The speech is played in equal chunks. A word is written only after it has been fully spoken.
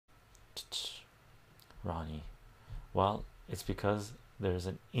Ronnie? Well, it's because there's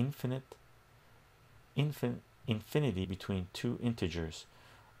an infinity between two integers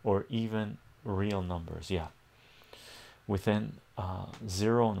or even real numbers. Yeah, within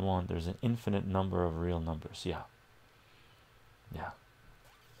 0 and 1 there's an infinite number of real numbers. Yeah, yeah.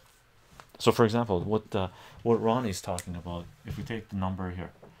 So for example, what Ronnie's talking about, if we take the number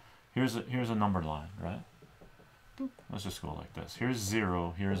here, here's a number line, right? Let's just go like this. Here's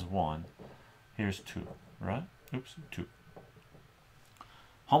 0, here's 1, here's 2, right? Oops, 2.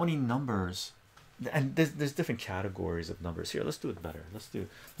 How many numbers? And there's different categories of numbers here. Let's do it better.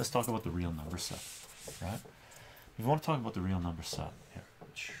 Let's talk about the real number set, right? If you want to talk about the real number set here,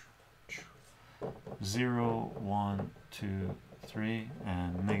 0, 1, 2, 3,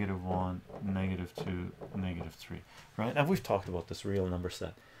 and -1, -2, -3, right? And we've talked about this real number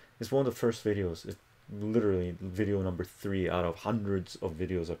set. It's one of the first videos. It's literally video number 3 out of hundreds of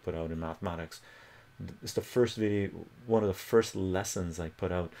videos I put out in mathematics. It's the first video, one of the first lessons I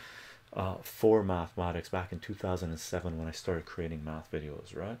put out for mathematics back in 2007 when I started creating math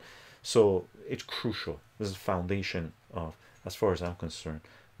videos, right? So it's crucial. This is the foundation of, as far as I'm concerned,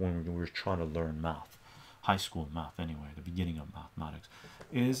 when we were trying to learn math, high school math anyway, the beginning of mathematics,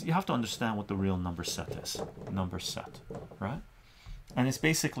 is you have to understand what the real number set is. Number set, right? And it's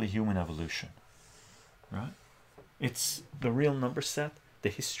basically human evolution, right? It's the real number set, the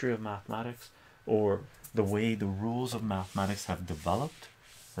history of mathematics, or the way the rules of mathematics have developed,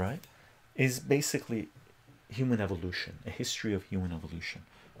 right, is basically human evolution, a history of human evolution,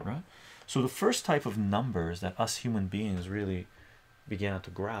 right? So the first type of numbers that us human beings really began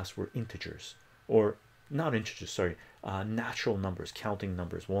to grasp were integers, or not integers, sorry, natural numbers, counting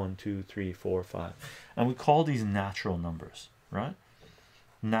numbers, 1, 2, 3, 4, 5, and we call these natural numbers, right?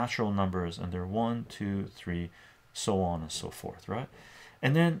 Natural numbers, and they're 1, 2, 3, so on and so forth, right?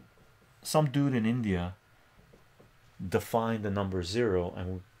 And then some dude in India defined the number 0,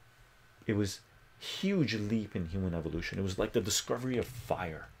 and it was huge leap in human evolution. It was like the discovery of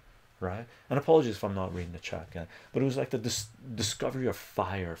fire, right? And apologies if I'm not reading the chat, guy, but it was like the discovery of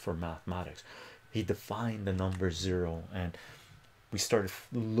fire for mathematics. He defined the number 0, and we started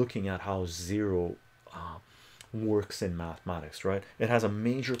looking at how 0 works in mathematics, right? It has a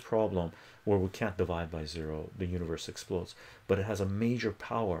major problem where we can't divide by 0, the universe explodes, but it has a major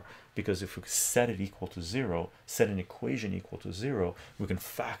power because if we set it equal to 0, set an equation equal to 0, we can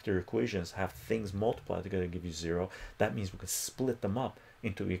factor equations, have things multiply together to give you 0. That means we can split them up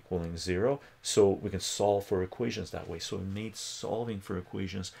into equaling 0, so we can solve for equations that way. So it made solving for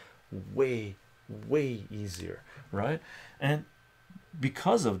equations way easier, right? And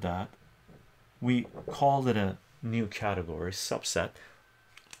because of that, we called it a new category, subset,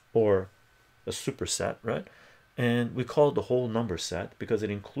 or a superset, right? And we call it the whole number set because it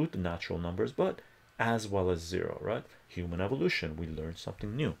includes the natural numbers, but as well as 0, right? Human evolution, we learned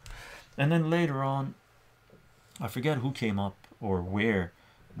something new. And then later on, I forget who came up or where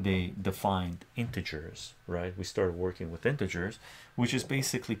they defined integers, right? We started working with integers, which is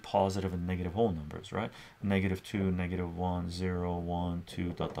basically positive and negative whole numbers, right? -2, -1, 0, 1,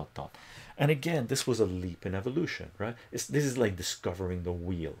 2, dot dot dot. And again, this was a leap in evolution, right? This is like discovering the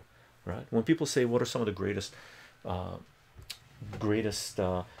wheel, right? When people say what are some of the greatest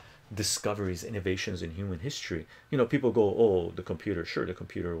discoveries, innovations in human history, you know, people go, oh, the computer. Sure, the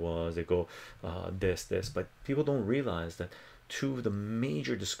computer was, they go this, but people don't realize that two of the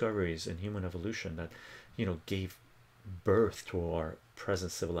major discoveries in human evolution that, you know, gave birth to our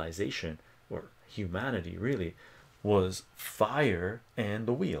present civilization or humanity really was fire and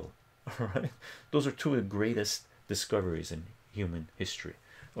the wheel. All right, those are two of the greatest discoveries in human history,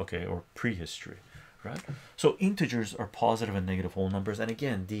 okay, or prehistory, right? So integers are positive and negative whole numbers, and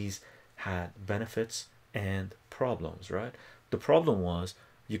again, these had benefits and problems, right? The problem was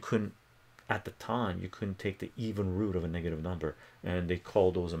you couldn't, at the time, you couldn't take the even root of a negative number, and they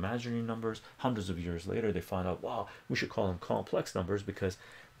called those imaginary numbers. Hundreds of years later, they find out, wow, we should call them complex numbers because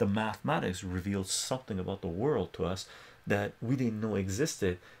the mathematics revealed something about the world to us that we didn't know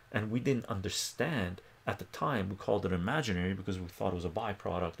existed, and we didn't understand at the time. We called it imaginary because we thought it was a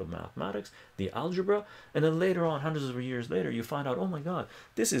byproduct of mathematics, the algebra. And then later on, hundreds of years later, you find out, oh my god,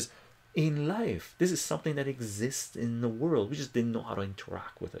 this is in life, this is something that exists in the world. We just didn't know how to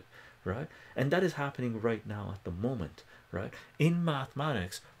interact with it, right? And that is happening right now at the moment, right? In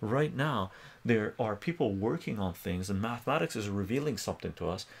mathematics right now, there are people working on things, and mathematics is revealing something to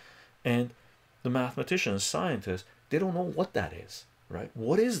us, and the mathematicians, scientists, they don't know what that is, right?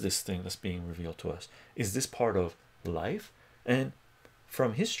 What is this thing that's being revealed to us? Is this part of life? And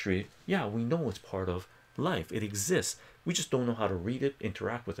from history, yeah, we know it's part of life. It exists We just don't know how to read it,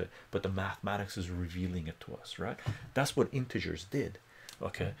 interact with it, but the mathematics is revealing it to us, right? That's what integers did.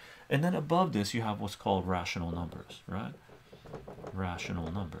 Okay, and then above this you have what's called rational numbers, right?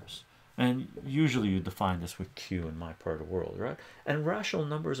 Rational numbers, and usually you define this with q in my part of the world, right? And rational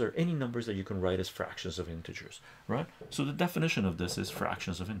numbers are any numbers that you can write as fractions of integers, right? So the definition of this is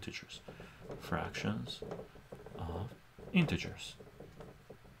fractions of integers. Fractions of integers.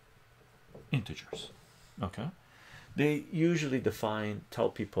 Integers. Okay, they usually tell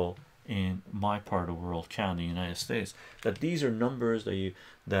people in my part of the world, Canada, United States, that these are numbers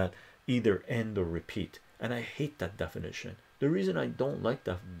that either end or repeat, and I hate that definition. The reason I don't like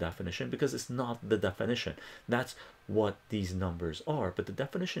that definition, because it's not the definition. That's what these numbers are, but the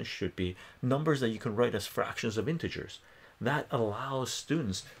definition should be numbers that you can write as fractions of integers. That allows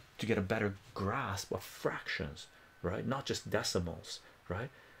students to get a better grasp of fractions, right? Not just decimals, right?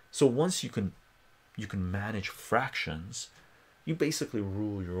 So once you can manage fractions, you basically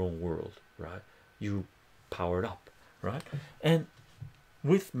rule your own world, right? You power it up, right? And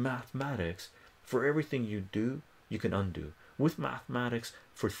with mathematics, for everything you do, you can undo. With mathematics,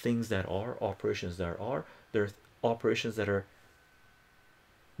 for things that are operations that are, there are operations that are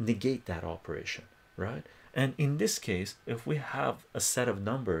negate that operation, right? And in this case, if we have a set of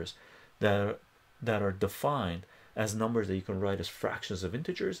numbers that are defined as numbers that you can write as fractions of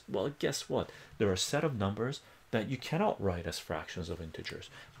integers, well, guess what? There are a set of numbers that you cannot write as fractions of integers,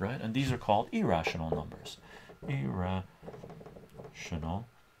 right? And these are called irrational numbers. Irrational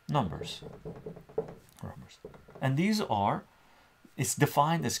numbers. And these are, it's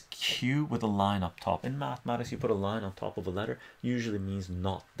defined as q with a line up top. In mathematics, you put a line on top of a letter, usually means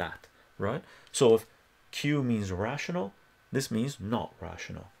not that, right? So if q means rational, this means not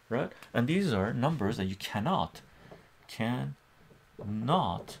rational, right? And these are numbers that you cannot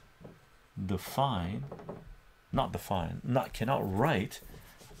cannot write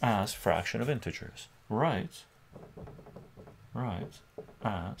as fraction of integers, right as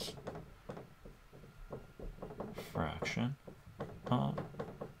fraction of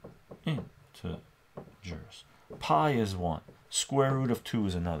integers. Pi is 1, square root of 2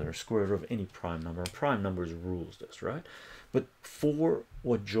 is another, square root of any prime number. Prime numbers rules this, right? But for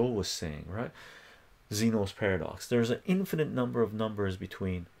what Joe was saying, right, Zeno's paradox, there's an infinite number of numbers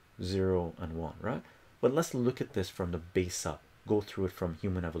between 0 and 1, right? But let's look at this from the base up, go through it from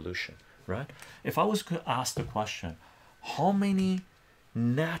human evolution, right? If I was to ask the question, how many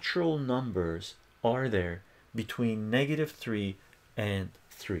natural numbers are there between -3 and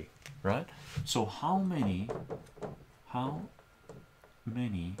 3, right? So how many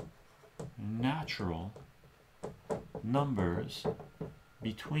natural numbers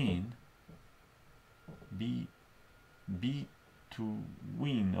between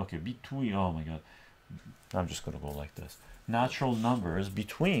oh my god, I'm just gonna go like this, natural numbers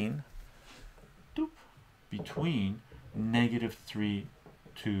between -3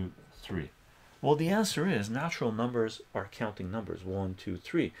 to 3. Well, the answer is natural numbers are counting numbers 1, 2,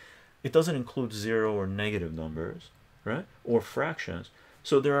 3. It doesn't include 0 or negative numbers, right, or fractions.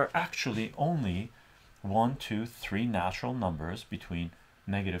 So there are actually only 1, 2, 3 natural numbers between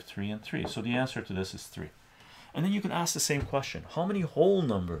 -3 and 3. So the answer to this is 3. And then you can ask the same question, how many whole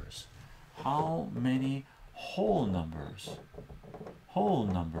numbers are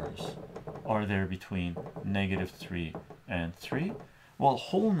there between -3 and 3? Well,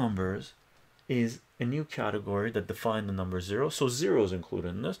 whole numbers is a new category that define the number 0, so 0 is included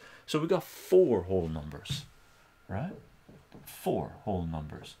in this. So we got 4 whole numbers, right? 4 whole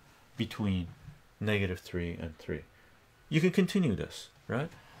numbers between -3 and 3. You can continue this,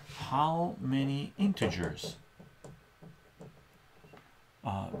 right? How many integers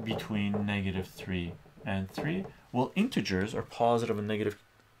between -3 and 3? Well, integers are positive and negative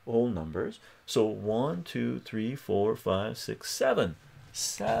whole numbers. So 1, 2, 3, 4, 5, 6, 7.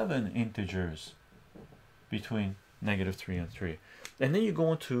 7 integers between -3 and 3. And then you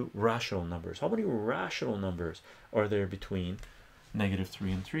go into rational numbers. How many rational numbers are there between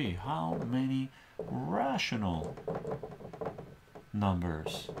 -3 and 3? How many rational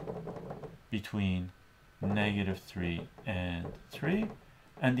numbers between -3 and 3?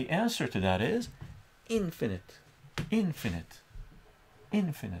 And the answer to that is infinite,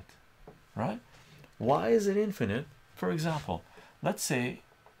 right? Why is it infinite? For example, let's say,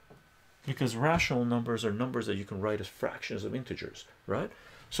 because rational numbers are numbers that you can write as fractions of integers, right?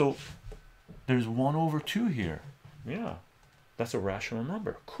 So there's 1/2 here. Yeah, that's a rational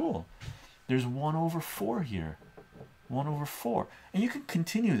number. Cool. There's 1/4 here. 1/4. And you can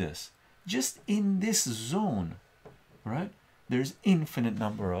continue this just in this zone, right? There's infinite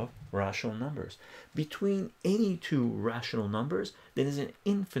number of rational numbers. Between any two rational numbers, there is an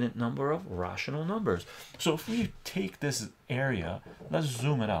infinite number of rational numbers. So if we take this area, let's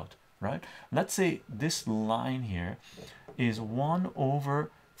zoom it out, right? Let's say this line here is 1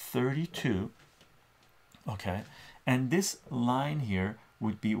 over 32, okay, and this line here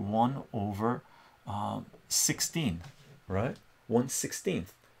would be 1 over 16, right? 1/16.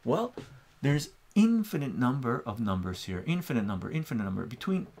 Well, there's infinite number of numbers here, infinite number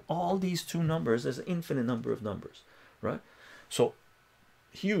between all these two numbers. There's an infinite number of numbers, right? So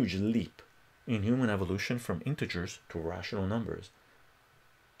huge leap in human evolution from integers to rational numbers.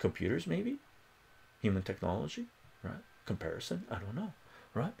 Computers, maybe human technology, right? Comparison, I don't know,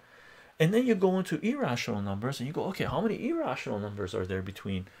 right? And then you go into irrational numbers and you go, okay, how many irrational numbers are there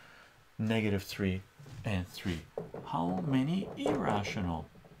between -3 and 3? How many rational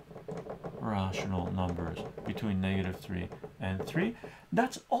numbers between -3 and 3?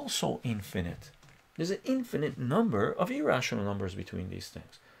 That's also infinite. There's an infinite number of irrational numbers between these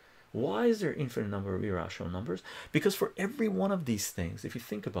things. Why is there infinite number of irrational numbers? Because for every one of these things, if you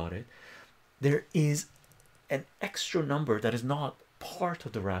think about it, there is an extra number that is not part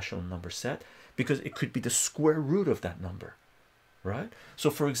of the rational number set, because it could be the square root of that number, right?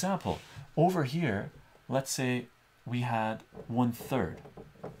 So for example, over here, let's say we had 1/3,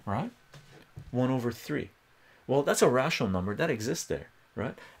 right? 1/3. Well, that's a rational number that exists there,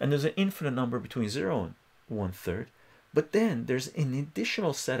 right? And there's an infinite number between 0 and 1/3, but then there's an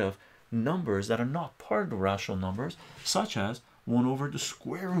additional set of numbers that are not part of the rational numbers, such as 1 over the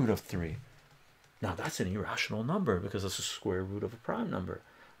square root of 3. Now that's an irrational number because it's a square root of a prime number,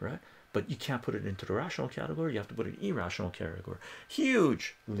 right? But you can't put it into the rational category, you have to put it in irrational category.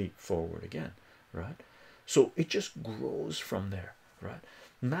 Huge leap forward again, right? So it just grows from there, right?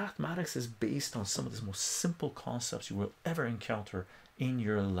 Mathematics is based on some of the most simple concepts you will ever encounter in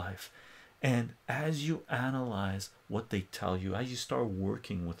your life. And as you analyze what they tell you, as you start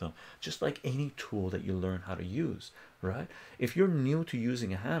working with them, just like any tool that you learn how to use, right? If you're new to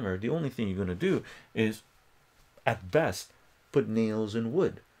using a hammer, the only thing you're going to do is at best put nails in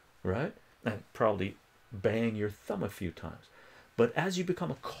wood, right? And probably bang your thumb a few times. But as you become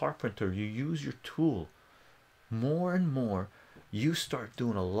a carpenter, you use your tool more and more, you start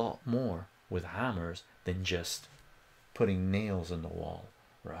doing a lot more with hammers than just putting nails in the wall,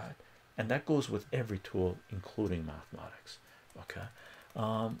 right? And that goes with every tool, including mathematics. Okay,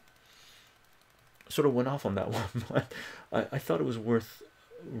 sort of went off on that one, but I thought it was worth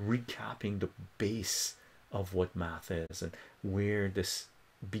recapping the base of what math is and where this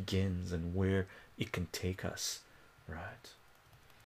begins and where it can take us, right?